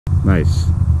Nice.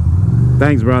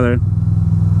 Thanks, brother.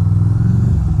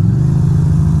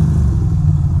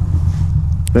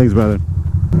 Thanks, brother.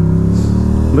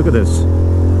 Look at this.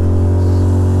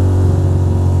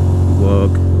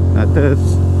 Look at this.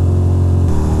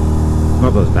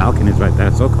 Love those balconies right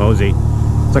there. So cozy.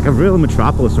 It's like a real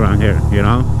metropolis around here, you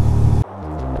know?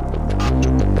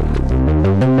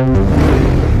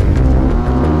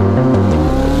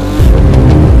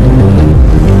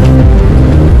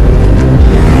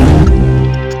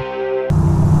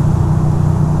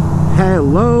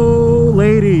 Hello,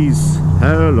 ladies.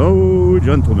 Hello,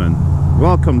 gentlemen.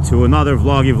 Welcome to another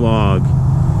vloggy vlog.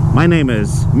 My name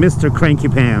is Mr. Cranky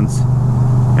Pants,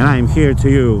 and I am here to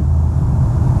you.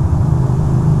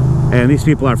 And these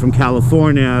people are from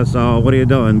California, so what are you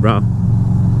doing, bro?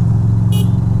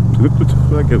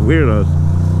 Fucking weirdos.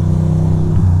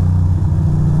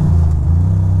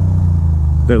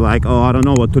 They're like, oh, I don't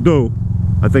know what to do.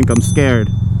 I think I'm scared.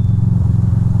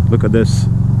 Look at this.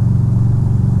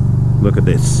 Look at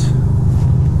this.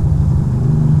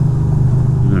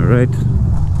 Alright.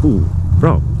 Ooh,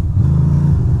 bro.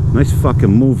 Nice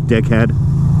fucking move, dickhead.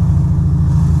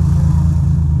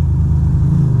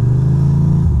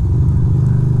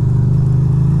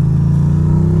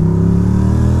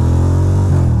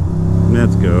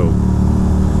 Let's go.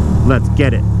 Let's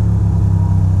get it.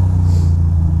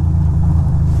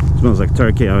 Smells like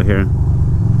turkey out here.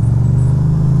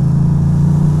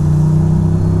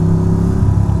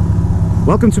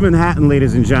 Welcome to Manhattan,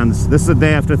 ladies and gents. This is the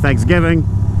day after Thanksgiving.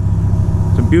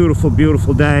 It's a beautiful,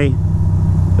 beautiful day.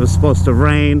 It was supposed to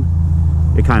rain.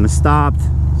 It kind of stopped.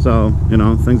 So, you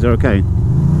know, things are okay.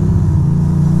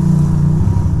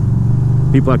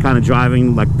 People are kind of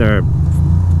driving like they're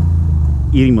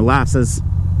eating molasses.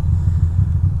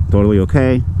 Totally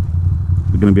okay.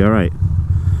 We're gonna be all right.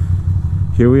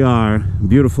 Here we are,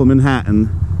 beautiful Manhattan.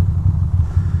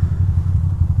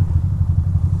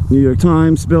 New York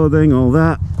Times building, all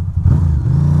that.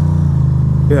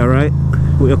 Yeah, right?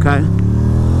 We okay?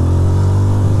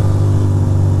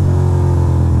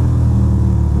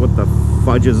 What the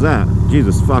fudge is that?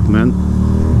 Jesus fuck, man.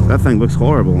 That thing looks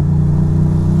horrible.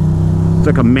 It's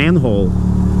like a manhole.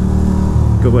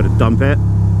 Good way to dump it.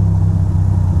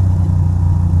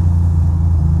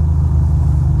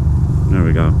 There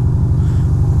we go.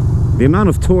 The amount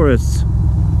of tourists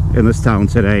in this town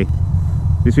today.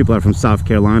 These people are from South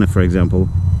Carolina, for example.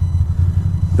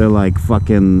 They're like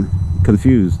fucking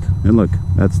confused. And look,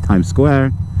 that's Times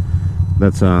Square.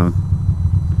 That's all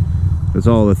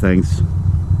the things.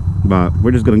 But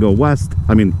we're just gonna go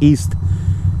east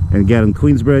and get in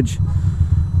Queensbridge.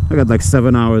 I got like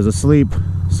 7 hours of sleep,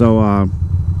 so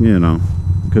you know,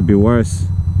 it could be worse.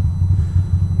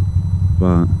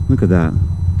 But look at that.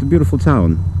 It's a beautiful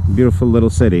town, beautiful little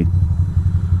city.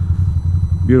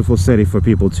 Beautiful city for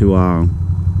people to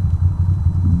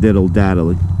diddle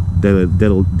dally. I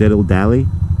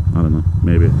don't know,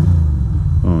 maybe.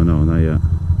 Oh no, not yet.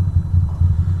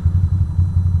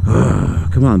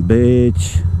 Come on,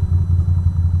 bitch.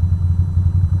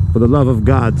 For the love of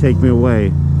God, take me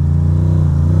away.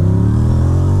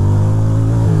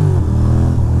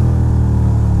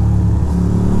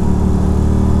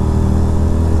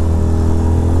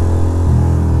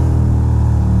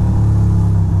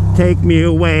 Take me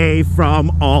away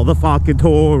from all the fucking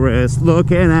tourists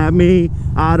looking at me.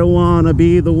 I don't want to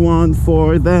be the one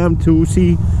for them to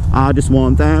see. I just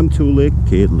want them to lick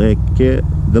it,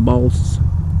 the balls.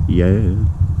 Yeah.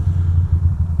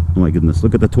 Oh my goodness,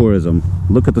 look at the tourism.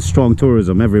 Look at the strong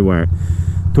tourism everywhere.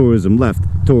 Tourism left,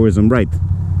 tourism right.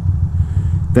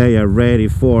 They are ready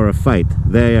for a fight.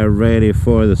 They are ready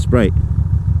for the Sprite.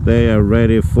 They are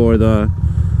ready for the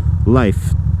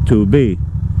life to be.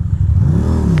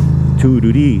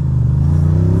 2D.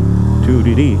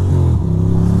 2D.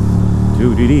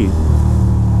 2D.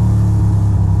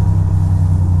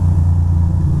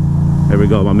 There we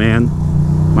go, my man.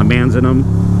 My man's in them.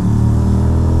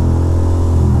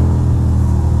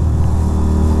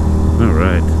 All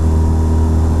right.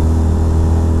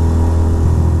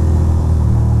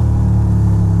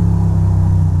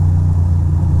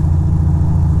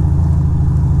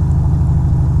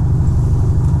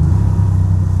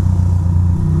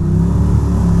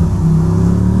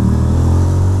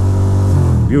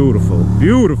 Beautiful,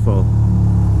 beautiful.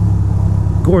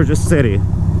 Gorgeous city.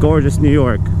 Gorgeous New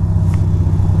York.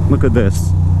 Look at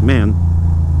this. Man.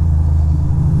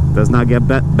 Does not get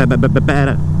better.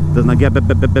 Does not get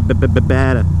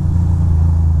better.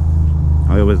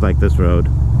 I always like this road.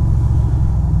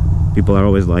 People are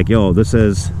always like, yo, this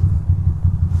is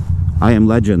I Am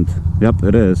Legend. Yep,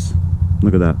 it is.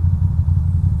 Look at that.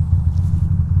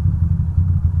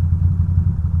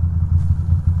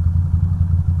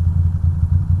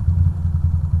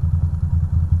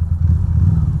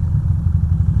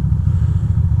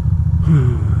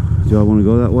 Do I want to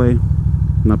go that way?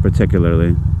 Not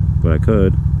particularly, but I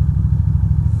could.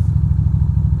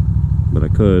 But I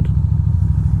could.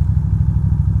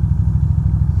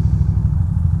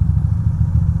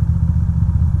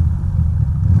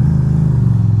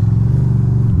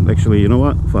 Actually, you know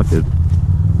what? Fuck it.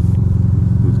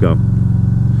 Let's go.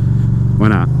 Why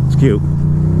not? It's cute.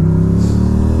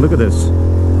 Look at this.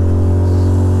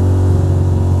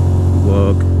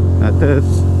 Look at this.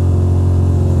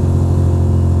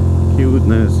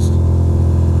 Cuteness.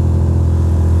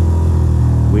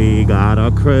 We got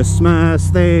a Christmas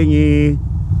thingy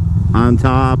on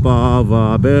top of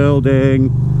a building.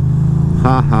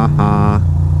 Ha ha ha.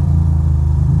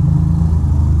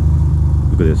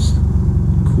 Look at this.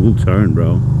 Cool turn,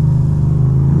 bro.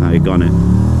 Now you gun it.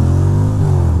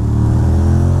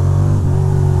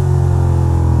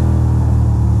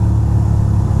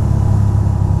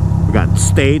 We got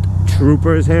state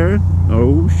troopers here.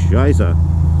 Oh, shiza.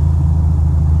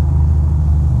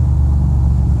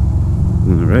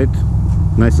 Alright.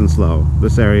 Nice and slow.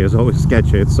 This area is always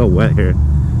sketchy. It's so wet here.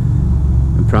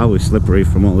 And probably slippery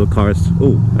from all the cars.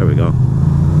 Oh, there we go.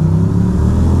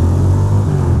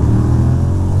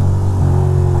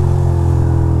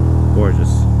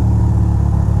 Gorgeous.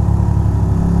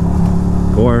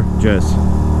 Gorgeous.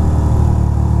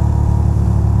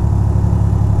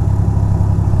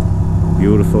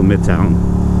 Beautiful Midtown.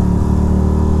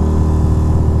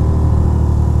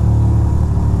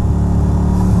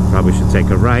 Probably should take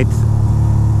a right.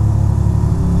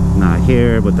 Not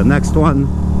here, but the next one.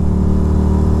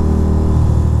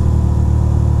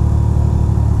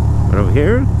 Right over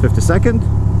here, 52nd?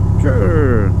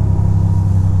 Sure.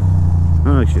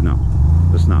 Oh, actually, no.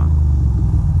 It's not.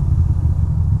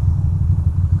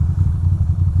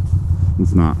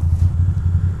 It's not.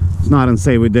 It's not and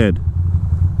say we did.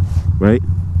 Right?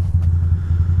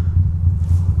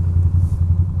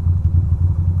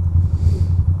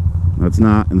 Let's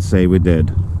not and say we did.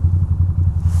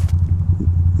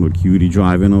 What cutie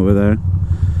driving over there?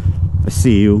 I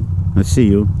see you. I see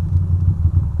you.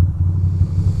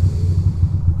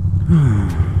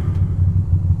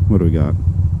 What do we got?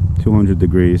 200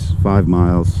 degrees, 5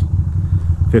 miles,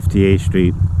 58th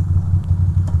Street.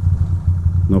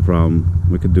 No problem.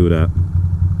 We could do that.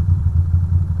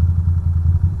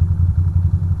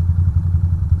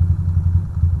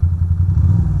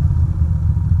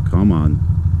 Come on.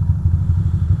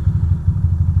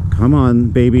 Come on,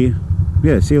 baby.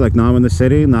 Yeah, see, like now I'm in the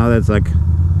city. Now that's like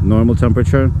normal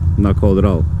temperature. Not cold at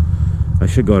all. I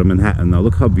should go to Manhattan now.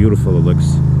 Look how beautiful it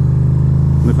looks.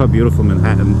 Look how beautiful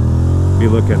Manhattan be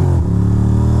looking.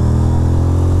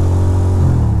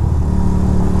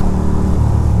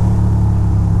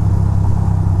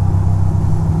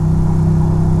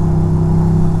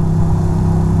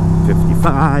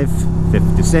 '55,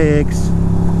 '56.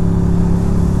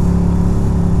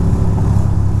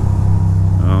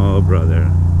 Oh, brother.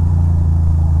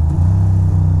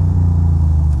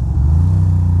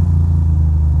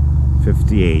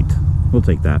 '58. We'll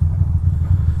take that.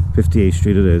 58th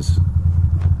Street it is.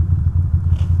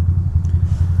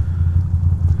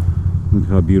 Look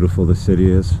how beautiful the city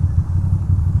is.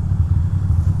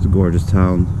 It's a gorgeous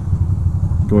town.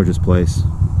 Gorgeous place.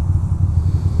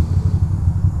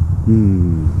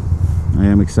 I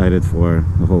am excited for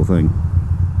the whole thing.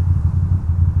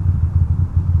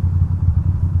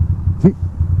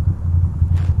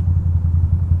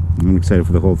 I'm excited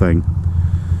for the whole thing.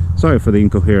 Sorry for the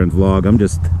incoherent vlog. I'm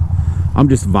just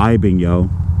vibing, yo.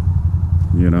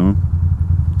 You know?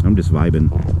 I'm just vibing.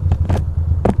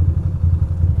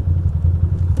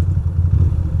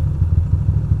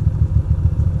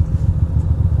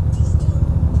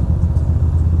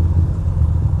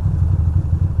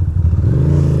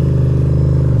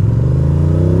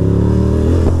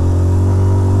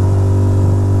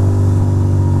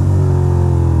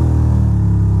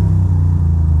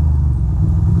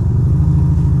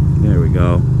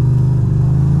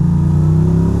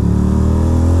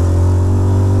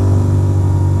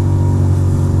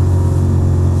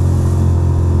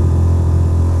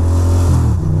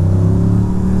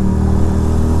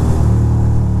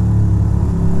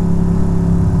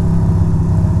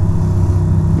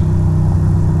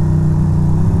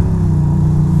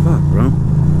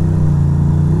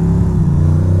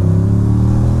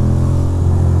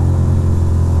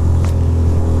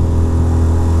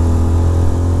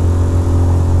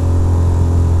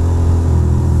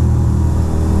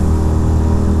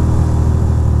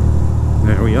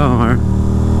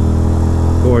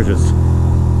 Gorgeous.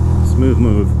 Smooth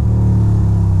move.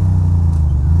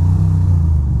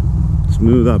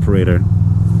 Smooth operator.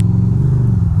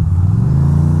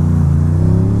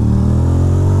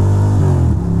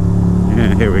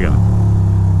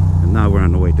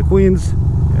 way to Queens,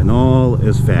 and all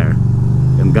is fair.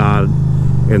 In God,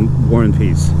 in war and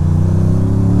peace.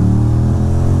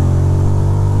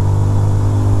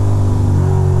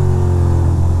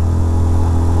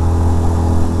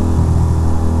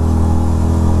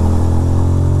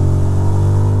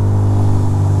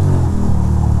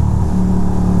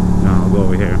 Now I'll go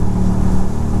over here.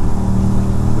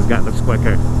 This guy looks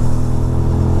quicker.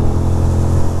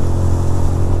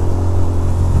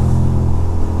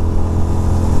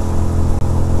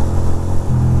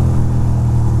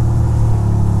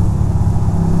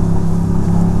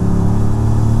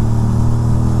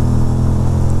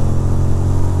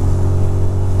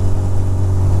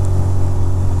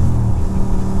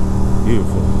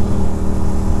 Beautiful.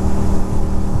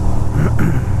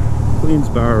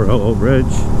 Queensboro Bridge.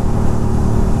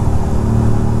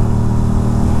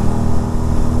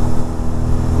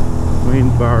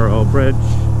 Queensboro Bridge.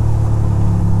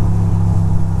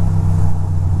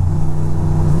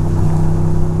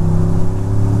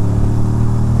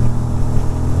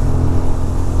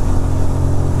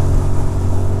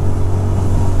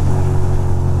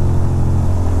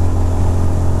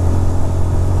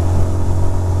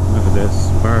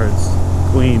 Birds,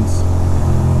 Queens,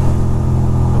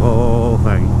 the whole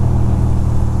thing.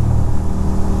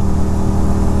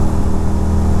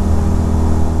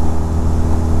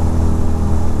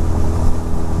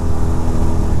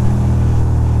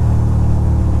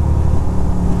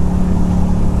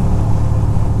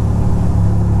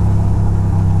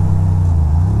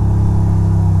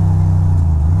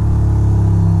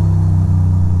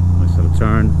 Nice little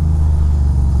turn.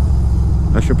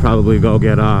 I should probably go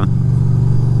get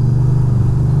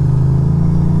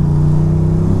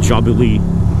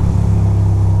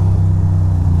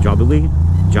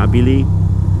Jobili,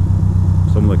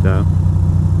 something like that.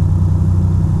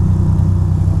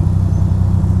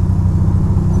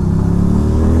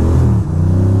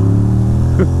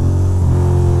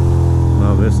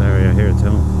 Love this area here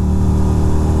too.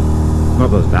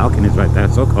 Love those balconies right there,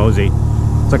 so cozy.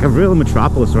 It's like a real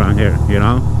metropolis around here, you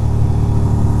know?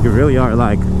 You really are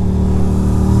like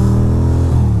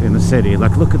in the city.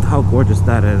 Like, look at how gorgeous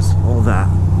that is. All that.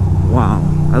 Wow,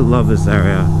 I love this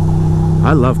area.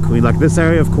 I love Queens. Like this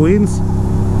area of Queens,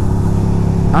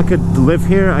 I could live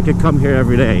here, I could come here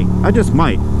every day. I just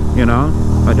might, you know?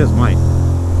 I just might.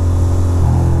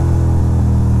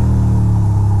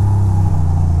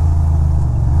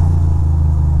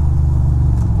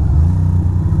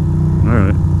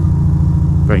 Alright.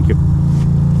 Thank you.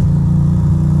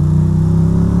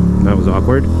 That was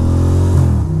awkward.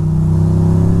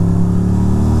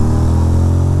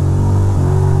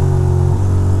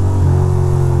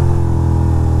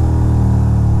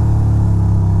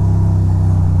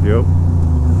 Yep.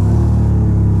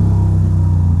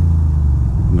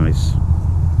 Nice.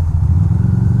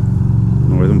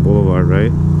 Northern Boulevard,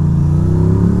 right?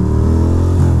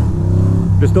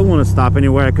 Just don't want to stop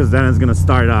anywhere because then it's going to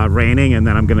start raining and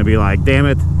then I'm going to be like, damn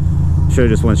it, should have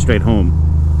just went straight home.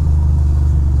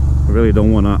 I really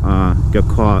don't want to get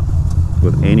caught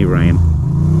with any rain.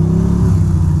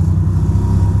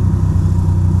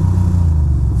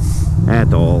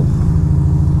 At all.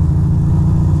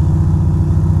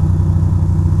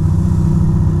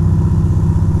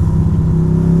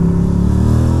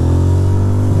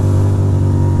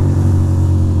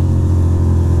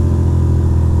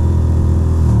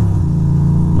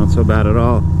 So bad at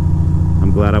all.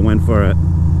 I'm glad I went for it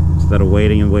instead of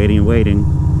waiting and waiting and waiting.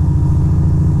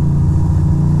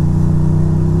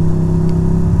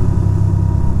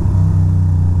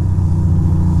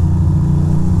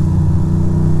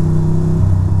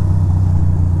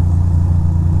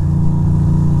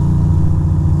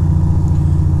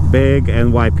 Big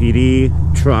NYPD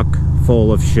truck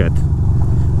full of shit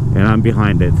and I'm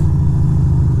behind it.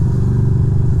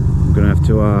 I'm gonna have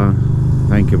to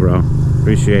thank you, bro.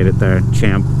 Appreciate it there,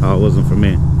 champ. Oh, it wasn't for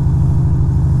me.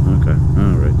 Okay,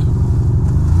 alright.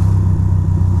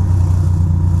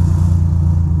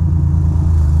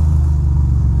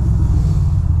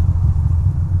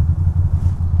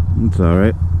 It's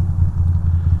alright.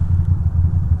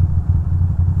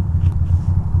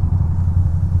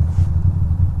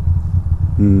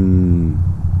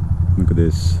 Look at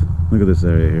this. Look at this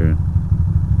area here.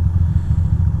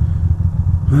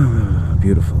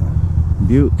 Beautiful.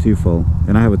 Beautiful.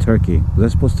 And I have a turkey. Was I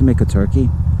supposed to make a turkey?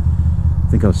 I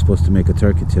think I was supposed to make a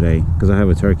turkey today because I have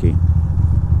a turkey.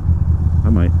 I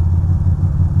might.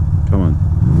 Come on.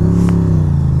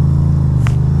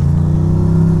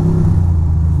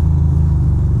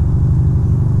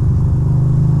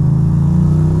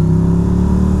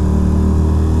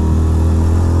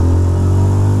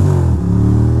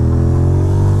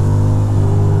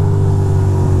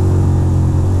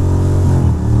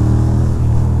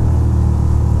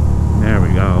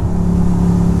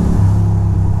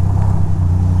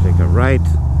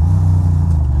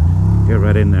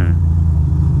 in there.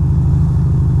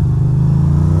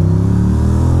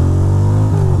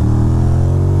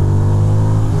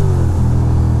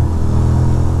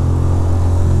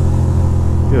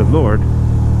 Good Lord,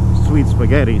 sweet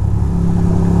spaghetti.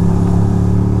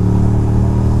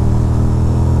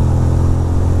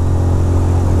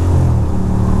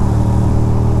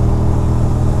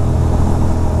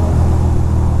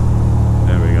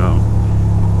 There we go.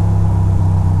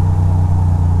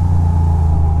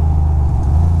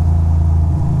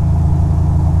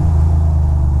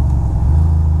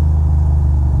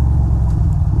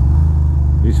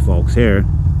 These folks here,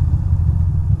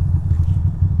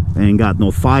 they ain't got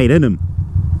no fight in them.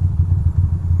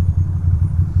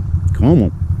 Come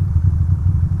on.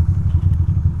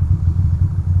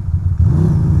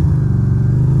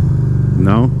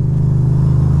 No?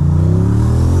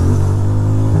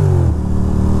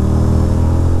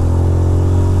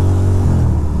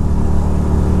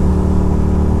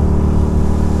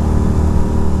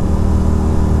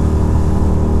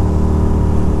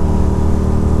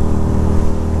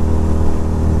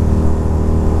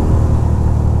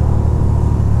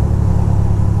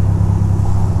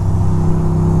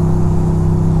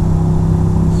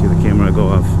 Go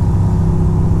off.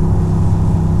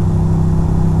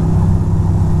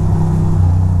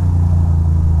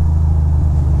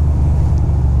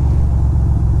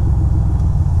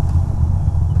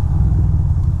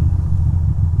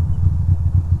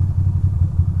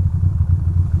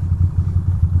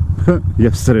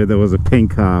 Yesterday there was a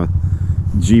pink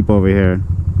Jeep over here.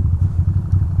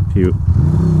 Cute.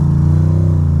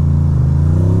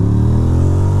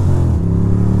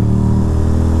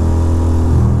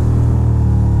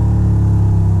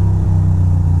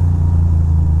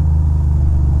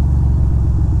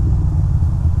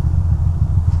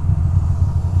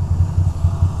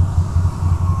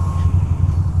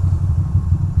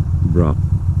 Bro,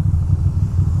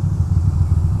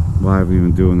 why are we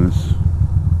even doing this?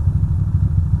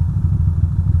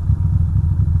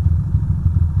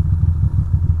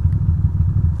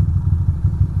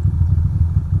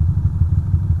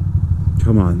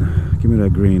 Come on, give me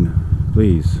that green,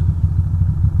 please.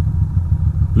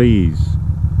 Please.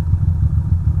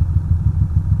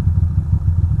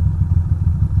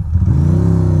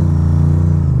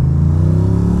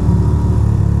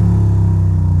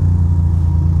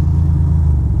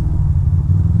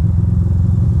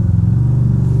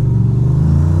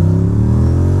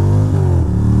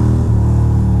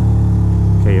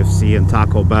 KFC and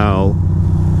Taco Bell.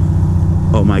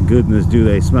 Oh my goodness, do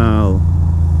they smell?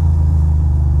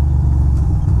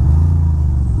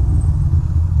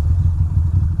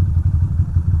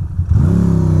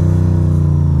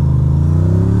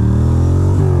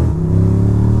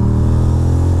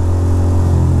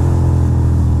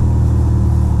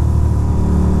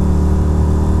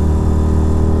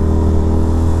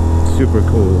 Super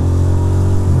cool.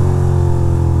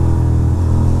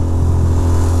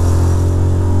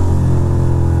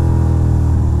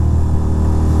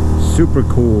 Super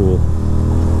cool.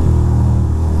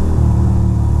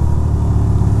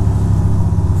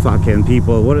 Fucking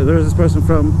people. There's this person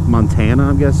from Montana,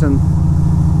 I'm guessing.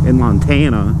 In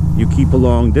Montana, you keep a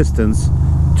long distance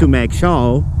to make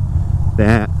sure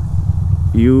that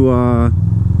you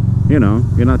know,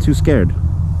 you're not too scared.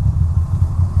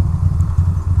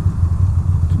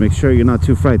 To make sure you're not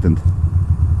too frightened.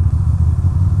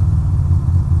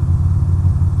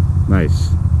 Nice.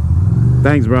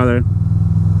 Thanks, brother.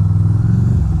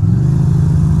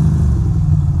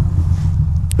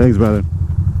 Thanks, brother.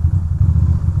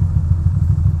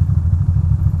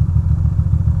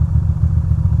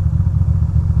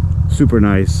 Super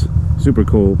nice, super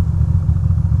cool.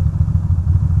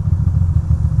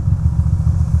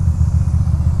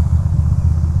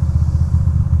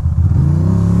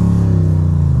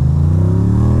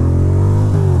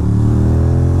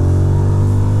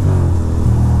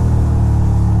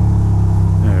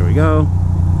 There we go.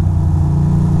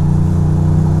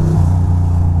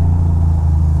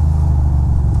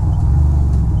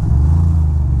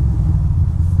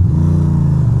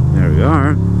 There we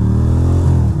are.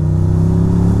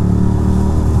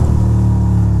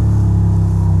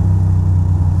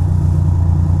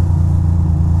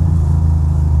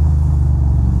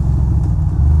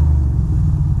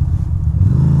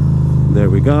 There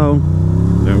we go.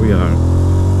 There we are.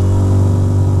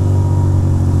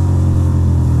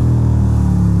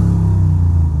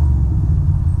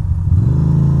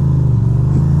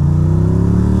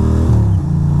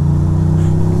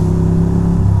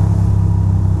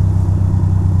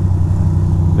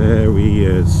 There he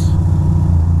is.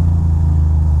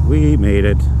 We made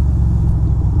it.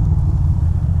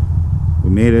 We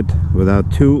We made it without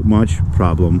too much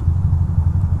problem.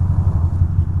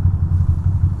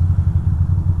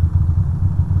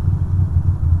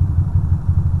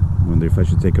 Wonder if I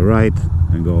should take a right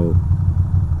and go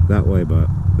that way, but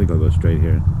I think I'll go straight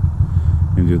here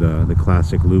and do the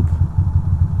classic loop.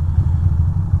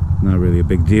 Not really a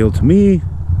big deal to me.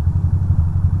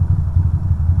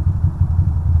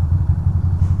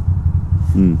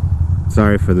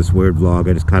 Sorry for this weird vlog.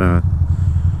 I just kind of,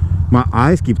 my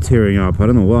eyes keep tearing up. I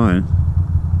don't know why.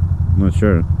 I'm not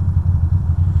sure.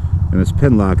 And this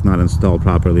pin lock not installed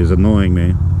properly is annoying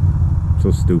me.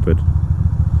 So stupid.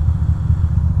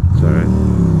 It's alright.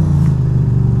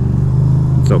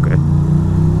 It's okay.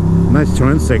 Nice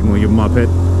turn signal, you muppet.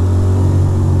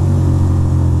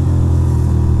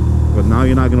 But now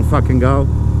you're not gonna fucking go?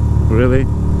 Really?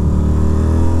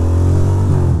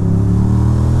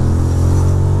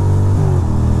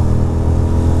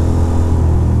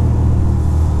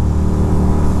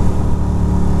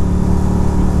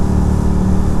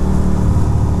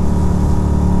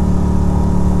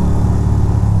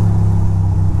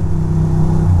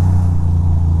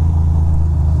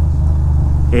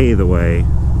 Either way,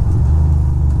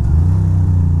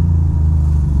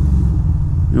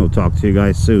 I'll talk to you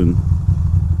guys soon,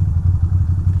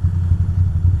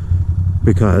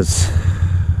 because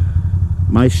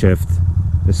my shift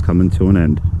is coming to an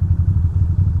end,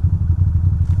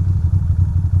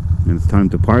 and it's time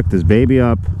to park this baby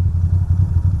up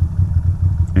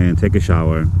and take a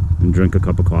shower and drink a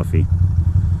cup of coffee,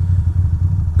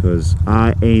 because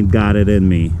I ain't got it in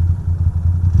me.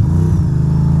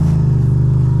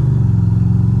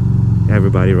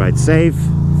 Everybody ride safe.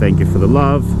 Thank you for the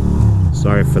love.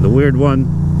 Sorry for the weird one.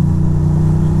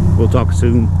 We'll talk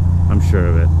soon. I'm sure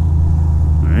of it.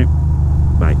 All right.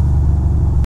 Bye.